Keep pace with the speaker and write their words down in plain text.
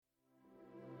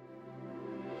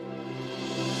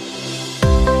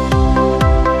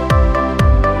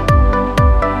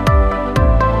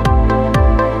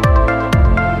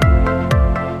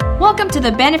to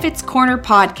the Benefits Corner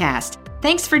podcast.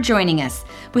 Thanks for joining us.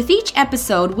 With each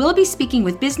episode, we'll be speaking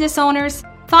with business owners,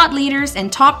 thought leaders,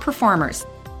 and top performers.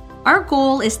 Our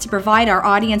goal is to provide our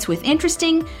audience with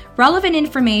interesting, relevant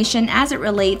information as it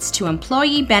relates to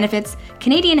employee benefits,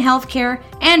 Canadian healthcare,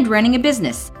 and running a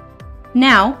business.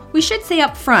 Now, we should say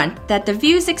up front that the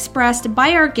views expressed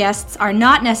by our guests are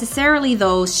not necessarily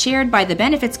those shared by the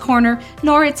Benefits Corner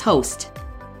nor its host.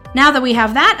 Now that we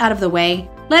have that out of the way,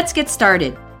 let's get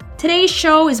started. Today's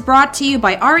show is brought to you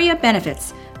by ARIA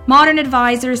Benefits, modern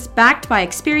advisors backed by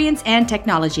experience and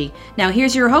technology. Now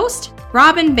here's your host,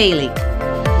 Robin Bailey.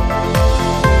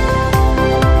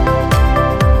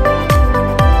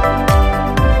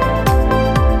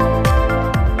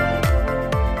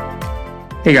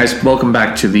 Hey guys, welcome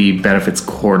back to the Benefits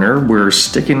Corner. We're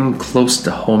sticking close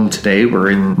to home today. We're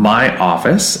in my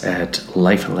office at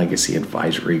Life and Legacy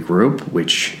Advisory Group,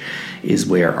 which is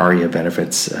where ARIA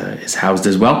Benefits is housed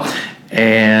as well.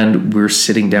 And we're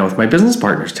sitting down with my business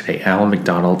partners today, Alan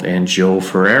McDonald and Joe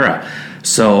Ferreira.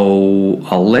 So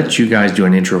I'll let you guys do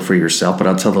an intro for yourself, but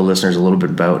I'll tell the listeners a little bit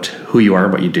about who you are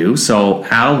and what you do. So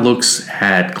Al looks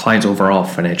at clients' overall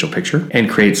financial picture and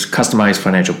creates customized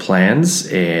financial plans,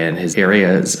 and his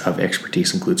areas of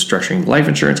expertise include structuring life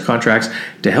insurance contracts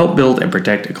to help build and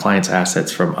protect a client's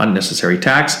assets from unnecessary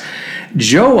tax.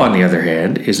 Joe, on the other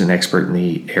hand, is an expert in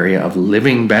the area of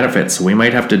living benefits. So we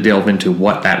might have to delve into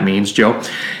what that means, Joe.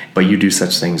 But you do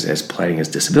such things as planning as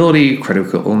disability,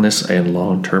 critical illness, and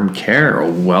long-term care.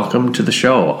 Welcome to the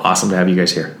show. Awesome to have you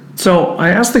guys here. So I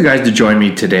asked the guys to join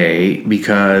me today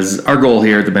because our goal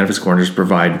here at the Benefits Corner is to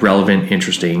provide relevant,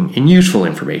 interesting, and useful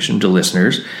information to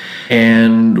listeners.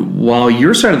 And while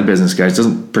your side of the business, guys,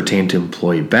 doesn't pertain to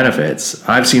employee benefits,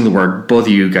 I've seen the work both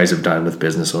of you guys have done with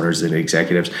business owners and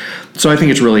executives. So I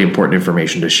think it's really important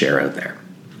information to share out there.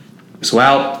 So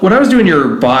Al, when I was doing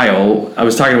your bio, I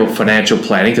was talking about financial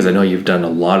planning because I know you've done a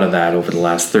lot of that over the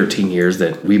last 13 years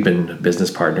that we've been business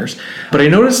partners. But I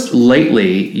noticed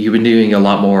lately you've been doing a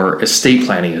lot more estate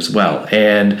planning as well.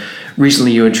 And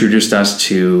recently you introduced us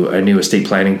to a new estate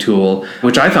planning tool,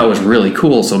 which I thought was really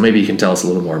cool. So maybe you can tell us a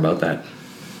little more about that.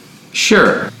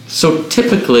 Sure. So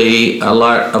typically, a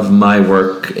lot of my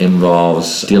work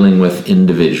involves dealing with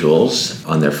individuals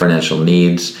on their financial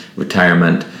needs,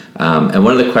 retirement. And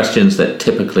one of the questions that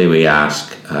typically we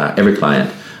ask every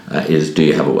client is, do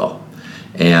you have a will?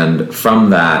 And from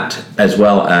that, as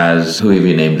well as who have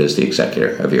you named as the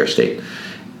executor of your estate?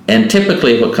 And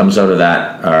typically what comes out of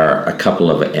that are a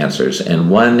couple of answers. And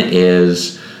one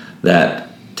is that,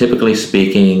 typically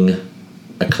speaking,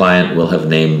 a client will have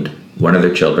named one of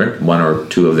their children, one or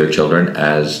two of their children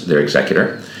as their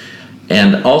executor.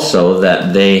 And also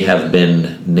that they have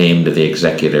been named the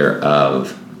executor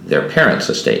of their parents'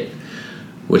 estate,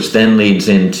 which then leads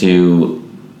into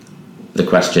the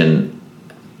question,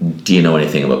 do you know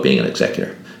anything about being an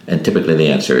executor? And typically the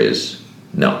answer is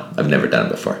no, I've never done it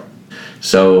before.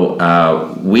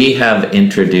 So we have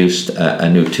introduced a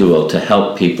new tool to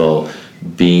help people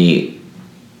be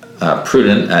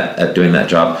prudent at doing that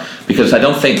job, because I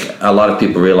don't think a lot of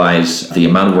people realize the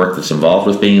amount of work that's involved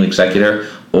with being an executor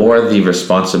or the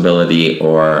responsibility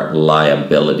or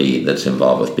liability that's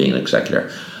involved with being an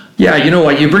executor. Yeah, you know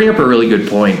what? You bring up a really good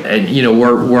point. And, you know,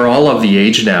 we're all of the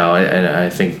age now, and I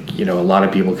think, you know, a lot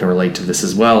of people can relate to this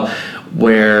as well,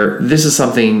 where this is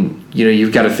something, you know,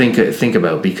 you've got to think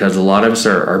about, because a lot of us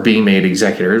are being made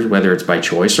executors, whether it's by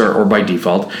choice or by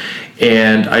default.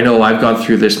 And I know I've gone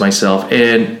through this myself,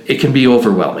 and it can be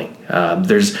overwhelming.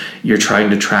 You're trying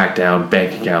to track down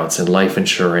bank accounts and life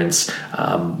insurance,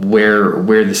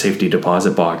 where the safety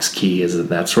deposit box key is, and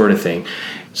that sort of thing.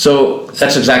 So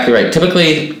that's exactly right.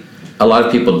 Typically, a lot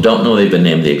of people don't know they've been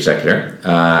named the executor,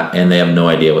 and they have no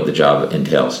idea what the job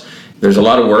entails. There's a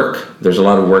lot of work. There's a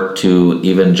lot of work to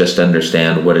even just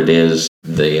understand what it is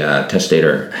the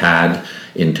testator had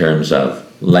in terms of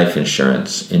life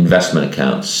insurance, investment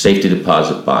accounts, safety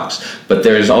deposit box. But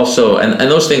there's also, and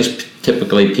those things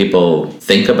typically people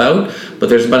think about, but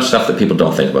there's a bunch of stuff that people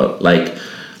don't think about. Like,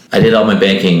 I did all my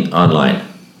banking online.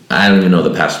 I don't even know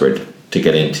the password to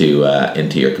get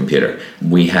into your computer.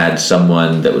 We had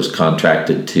someone that was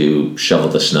contracted to shovel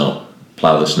the snow,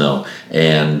 plow the snow,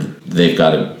 and they've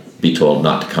got to be told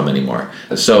not to come anymore.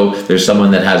 So there's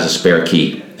someone that has a spare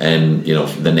key, and, you know,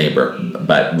 the neighbor,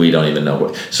 but we don't even know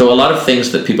what. So a lot of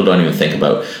things that people don't even think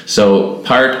about. So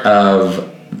part of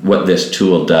what this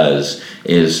tool does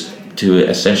is to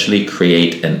essentially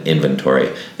create an inventory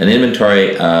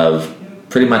of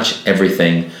pretty much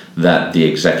everything that the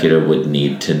executor would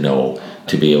need to know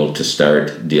to be able to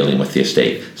start dealing with the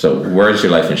estate. So where's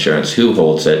your life insurance? Who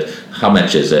holds it? How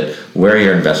much is it? Where are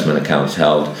your investment accounts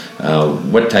held?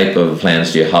 What type of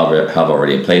plans do you have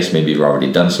already in place? Maybe you've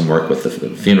already done some work with the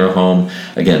funeral home.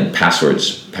 Again,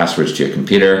 passwords to your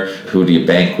computer. Who do you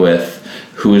bank with?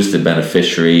 Who is the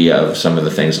beneficiary of some of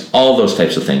the things? All those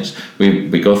types of things.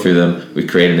 We go through them, we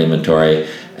create an inventory,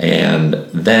 and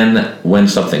then when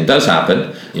something does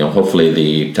happen, hopefully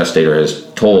the testator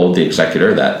has told the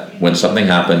executor that when something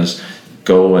happens,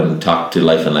 go and talk to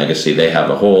Life and Legacy. They have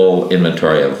a whole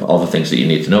inventory of all the things that you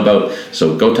need to know about.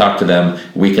 So go talk to them.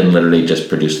 We can literally just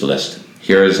produce the list.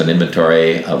 Here is an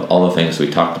inventory of all the things we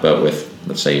talked about with,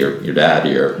 let's say, your dad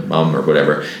or your mom or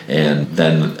whatever. And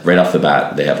then right off the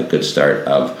bat, they have a good start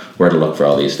of where to look for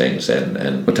all these things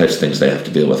and what types of things they have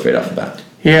to deal with right off the bat.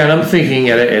 Yeah, and I'm thinking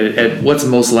at what's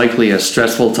most likely a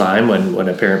stressful time when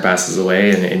a parent passes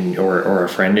away or a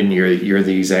friend and you're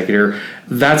the executor.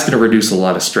 That's going to reduce a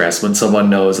lot of stress when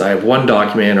someone knows I have one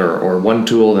document or one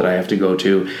tool that I have to go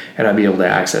to and I'll be able to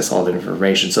access all the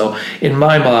information. So in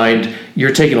my mind,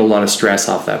 you're taking a lot of stress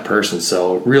off that person.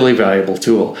 So really valuable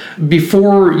tool.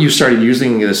 Before you started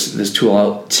using this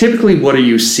tool, typically what are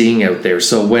you seeing out there?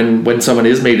 So when someone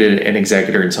is made an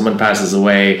executor and someone passes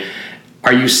away,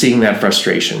 are you seeing that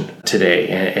frustration today?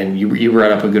 And you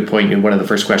brought up a good point. And one of the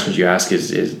first questions you ask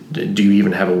is do you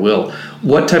even have a will?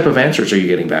 What type of answers are you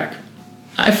getting back?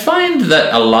 I find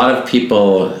that a lot of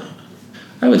people,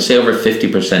 I would say over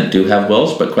 50% do have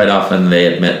wills, but quite often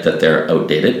they admit that they're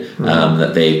outdated,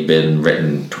 that they've been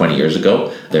written 20 years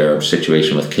ago. Their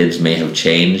situation with kids may have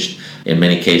changed. In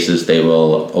many cases, they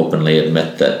will openly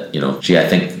admit that, I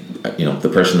think the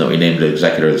person that we named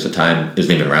executor at the time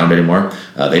isn't even around anymore.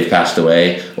 They've passed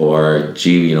away, or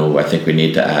I think we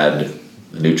need to add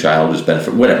a new child who's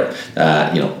benefit, whatever.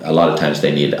 A lot of times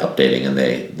they need updating, and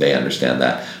they understand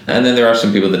that. And then there are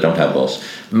some people that don't have wills.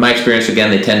 In my experience,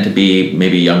 again, they tend to be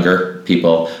maybe younger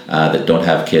people that don't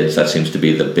have kids. That seems to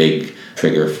be the big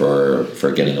trigger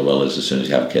for getting a will, is as soon as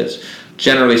you have kids.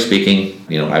 Generally speaking,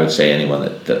 I would say anyone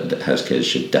that has kids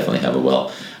should definitely have a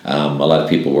will. A lot of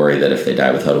people worry that if they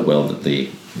die without a will, that the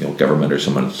government or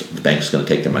the bank's going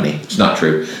to take their money. It's not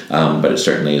true, but it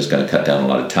certainly is going to cut down a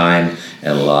lot of time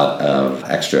and a lot of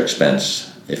extra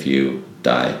expense if you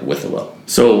die with a will.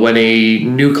 So when a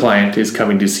new client is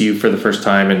coming to see you for the first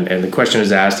time and the question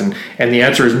is asked and the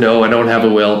answer is no, I don't have a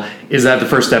will, is that the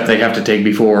first step they have to take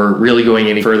before really going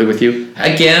any further with you?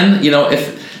 Again,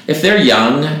 if they're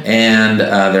young and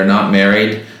they're not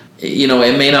married,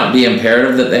 it may not be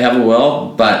imperative that they have a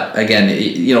will, but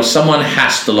again, someone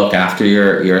has to look after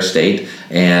your estate.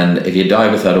 And if you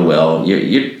die without a will,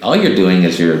 all you're doing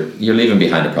is you're leaving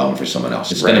behind a problem for someone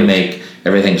else. It's going to make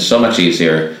everything so much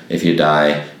easier if you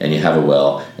die and you have a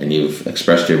will and you've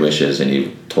expressed your wishes and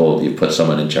you've put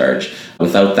someone in charge.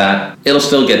 Without that, it'll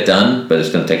still get done, but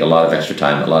it's going to take a lot of extra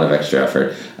time, a lot of extra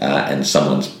effort, and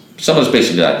someone's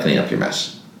basically got to clean up your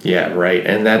mess. Yeah, right.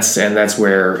 And that's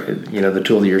where the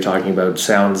tool that you're talking about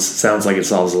sounds like it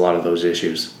solves a lot of those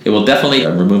issues. It will definitely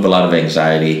remove a lot of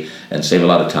anxiety and save a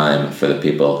lot of time for the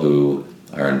people who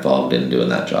are involved in doing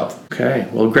that job. Okay,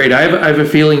 well, great. I have a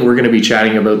feeling we're going to be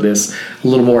chatting about this a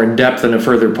little more in depth in a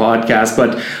further podcast,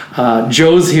 but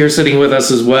Joe's here sitting with us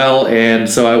as well, and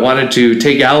so I wanted to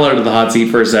take Al out of the hot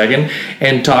seat for a second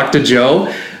and talk to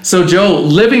Joe. So Joe,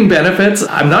 living benefits,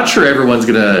 I'm not sure everyone's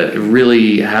going to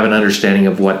really have an understanding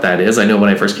of what that is. I know when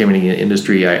I first came into the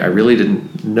industry, I really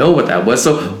didn't know what that was.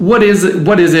 So what is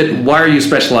it? Why are you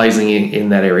specializing in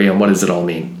that area, and what does it all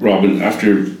mean? Robin,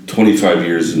 after 25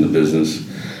 years in the business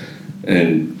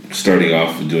and starting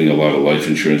off doing a lot of life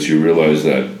insurance, you realize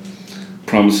that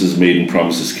promises made and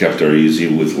promises kept are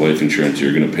easy with life insurance.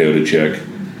 You're going to pay out a check,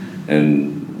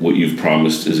 and what you've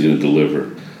promised is going to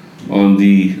deliver. On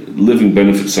the living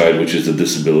benefit side, which is the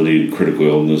disability and critical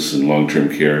illness and long-term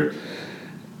care,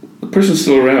 the person's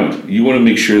still around. You want to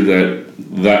make sure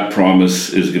that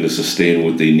promise is going to sustain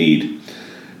what they need.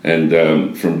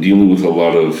 And from dealing with a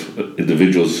lot of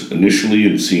individuals initially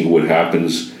and seeing what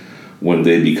happens when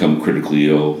they become critically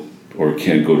ill or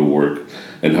can't go to work,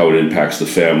 and how it impacts the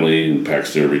family,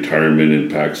 impacts their retirement,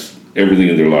 impacts everything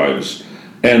in their lives,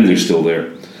 and they're still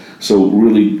there. So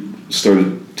really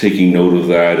started taking note of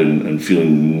that and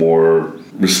feeling more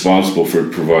responsible for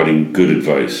providing good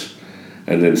advice.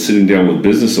 And then sitting down with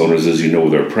business owners, as you know,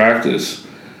 with our practice,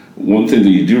 one thing that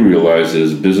you do realize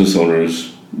is business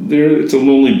owners, it's a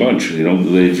lonely bunch.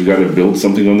 They've got to build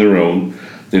something on their own.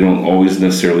 They don't always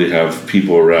necessarily have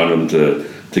people around them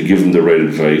to give them the right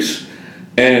advice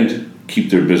and keep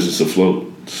their business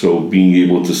afloat. So being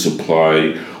able to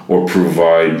supply or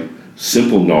provide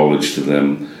simple knowledge to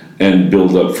them and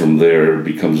build up from there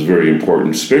becomes very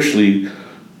important, especially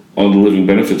on the living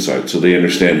benefit side. So they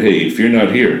understand, hey, if you're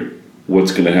not here,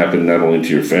 what's going to happen not only to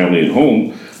your family and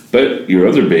home, but your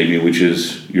other baby, which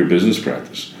is your business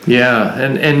practice. Yeah,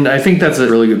 and I think that's a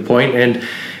really good point. And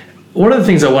one of the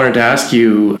things I wanted to ask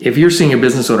you, if you're seeing a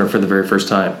business owner for the very first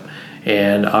time,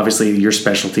 and obviously your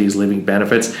specialty is living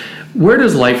benefits, where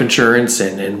does life insurance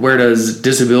and where does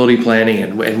disability planning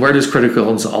and where does critical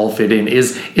illness all fit in?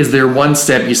 Is there one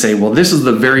step you say, well, this is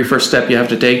the very first step you have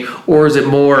to take, or is it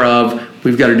more of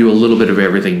we've got to do a little bit of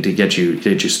everything to get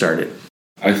you started?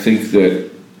 I think that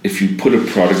if you put a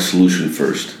product solution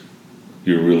first,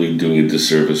 you're really doing a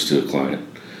disservice to a client.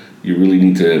 You really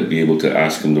need to be able to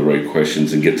ask them the right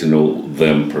questions and get to know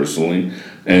them personally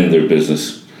and their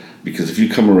business. Because if you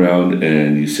come around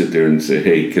and you sit there and say,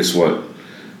 hey, guess what?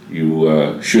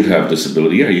 You should have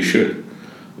disability. Yeah, you should.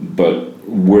 But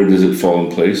where does it fall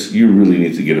in place? You really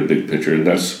need to get a big picture. And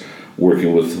that's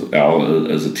working with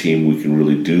Al as a team. We can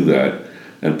really do that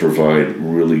and provide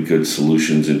really good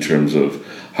solutions in terms of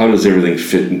how does everything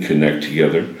fit and connect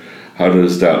together? How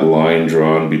does that line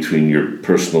drawn between your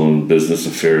personal and business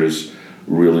affairs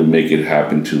really make it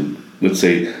happen to, let's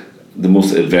say, the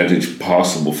most advantage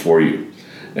possible for you?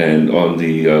 And on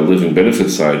the living benefit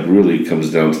side, really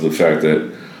comes down to the fact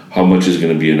that how much is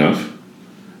going to be enough,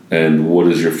 and what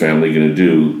is your family going to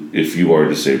do if you are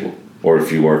disabled or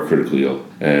if you are critically ill.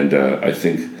 And I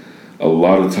think a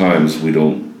lot of times we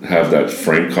don't have that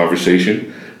frank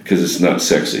conversation because it's not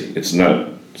sexy. It's not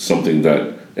something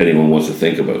that anyone wants to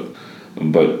think about.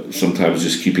 But sometimes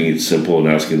just keeping it simple and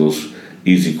asking those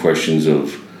easy questions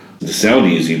they sound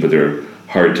easy, but they're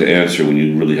hard to answer when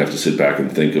you really have to sit back and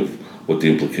think of what the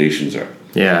implications are.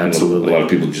 Yeah, absolutely. A lot of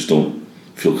people just don't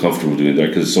feel comfortable doing that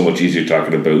because it's so much easier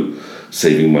talking about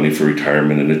saving money for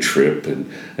retirement and a trip and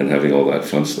having all that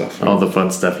fun stuff. All the fun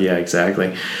stuff, yeah,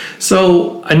 exactly.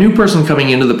 So a new person coming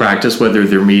into the practice, whether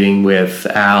they're meeting with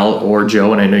Al or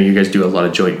Joe, and I know you guys do a lot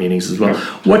of joint meetings as well,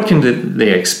 what can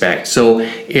they expect? So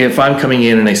if I'm coming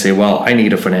in and I say, well, I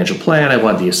need a financial plan, I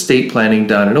want the estate planning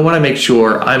done, and I want to make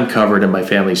sure I'm covered and my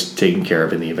family's taken care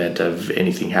of in the event of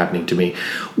anything happening to me,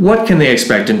 what can they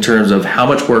expect in terms of how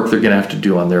much work they're going to have to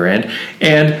do on their end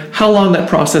and how long that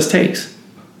process takes?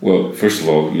 Well, first of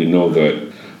all, you know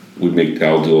that we make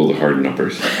Al do all the hard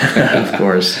numbers. Of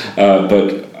course.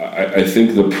 But I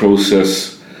think the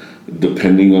process,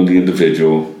 depending on the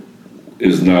individual,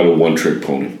 is not a one-trick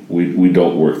pony. We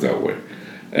don't work that way.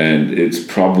 And it's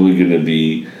probably going to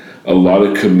be a lot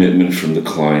of commitment from the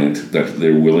client that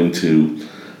they're willing to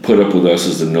put up with us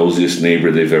as the nosiest neighbor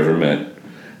they've ever met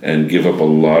and give up a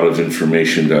lot of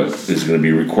information that is going to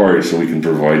be required so we can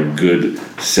provide good,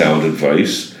 sound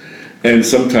advice. And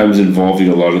sometimes involving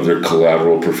a lot of their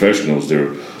collateral professionals,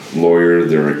 their lawyer,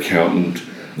 their accountant,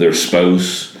 their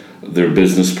spouse, their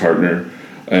business partner,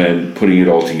 and putting it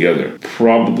all together.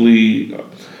 Probably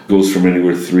goes from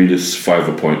anywhere 3 to 5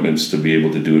 appointments to be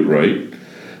able to do it right.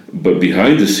 But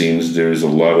behind the scenes, there's a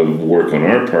lot of work on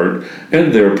our part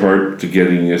and their part to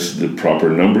getting us the proper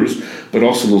numbers, but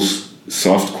also those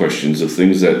soft questions of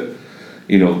things that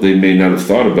they may not have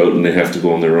thought about, and they have to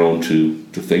go on their own to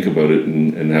think about it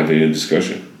and having a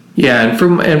discussion. Yeah,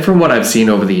 and from what I've seen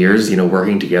over the years,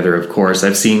 working together, of course,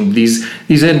 I've seen these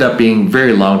end up being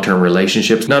very long-term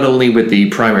relationships, not only with the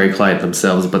primary client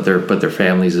themselves, but their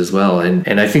families as well.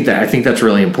 And I think that's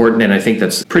really important, and I think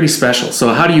that's pretty special.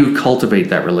 So how do you cultivate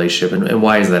that relationship, and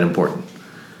why is that important?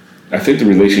 I think the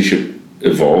relationship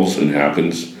evolves and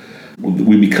happens.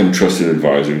 We become trusted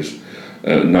advisors.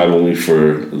 Not only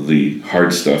for the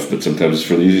hard stuff, but sometimes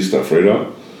for the easy stuff, right,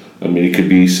 Al? I mean, it could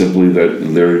be simply that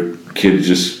their kid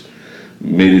just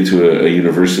made it to a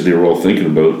university they were all thinking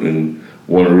about and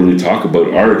want to really talk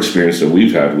about our experience that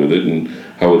we've had with it and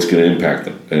how it's going to impact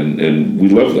them. And we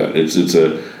love that. It's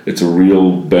a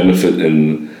real benefit,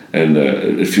 and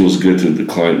it feels good to the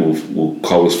client will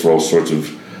call us for all sorts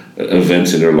of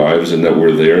events in their lives, and that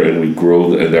we're there and we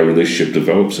grow and that relationship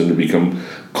develops and to become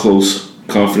close,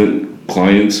 confident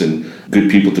clients and good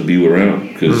people to be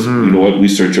around, because you know what, we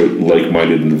search out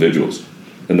like-minded individuals,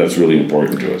 and that's really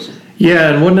important to us.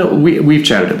 Yeah, and we've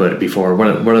chatted about it before.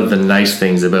 One of the nice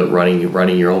things about running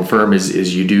your own firm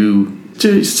is you do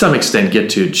to some extent get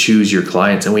to choose your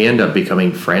clients, and we end up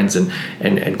becoming friends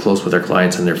and close with our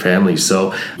clients and their families.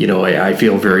 So I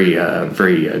feel very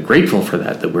grateful for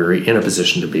that we're in a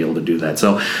position to be able to do that.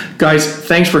 So guys,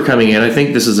 thanks for coming in. I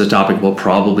think this is a topic we'll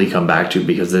probably come back to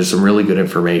because there's some really good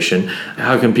information.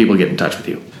 How can people get in touch with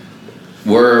you?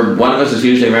 One of us is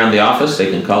usually around the office.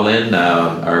 They can call in.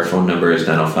 Our phone number is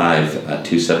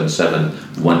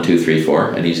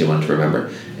 905-277-1234, an easy one to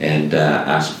remember, and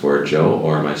ask for Joe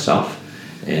or myself.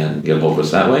 and get a hold of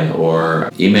us that way, or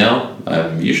email.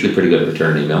 I'm usually pretty good at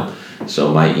return email.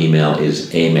 So my email is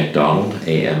amcdonald,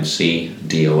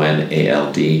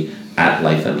 AMCDONALD,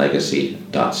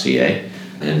 @lifeandlegacy.ca.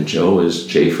 And Joe is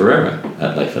jferreira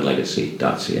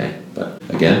 @lifeandlegacy.ca. But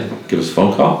again, give us a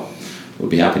phone call. We'll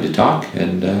be happy to talk,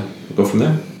 and we'll go from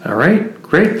there. All right.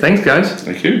 Great. Thanks, guys.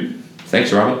 Thank you.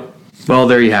 Thanks, Robin. Well,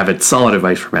 there you have it. Solid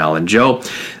advice from Al and Joe.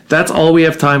 That's all we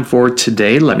have time for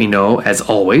today. Let me know, as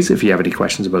always, if you have any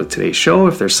questions about today's show.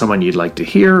 If there's someone you'd like to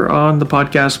hear on the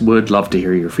podcast, would love to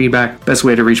hear your feedback. Best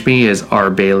way to reach me is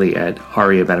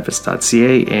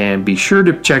rbailey@ariabenefits.ca, and be sure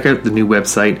to check out the new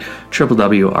website,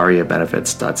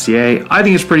 www.ariabenefits.ca. I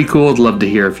think it's pretty cool. I'd love to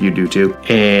hear if you do too.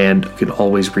 And you can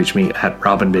always reach me at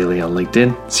Robin Bailey on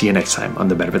LinkedIn. See you next time on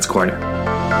the Benefits Corner.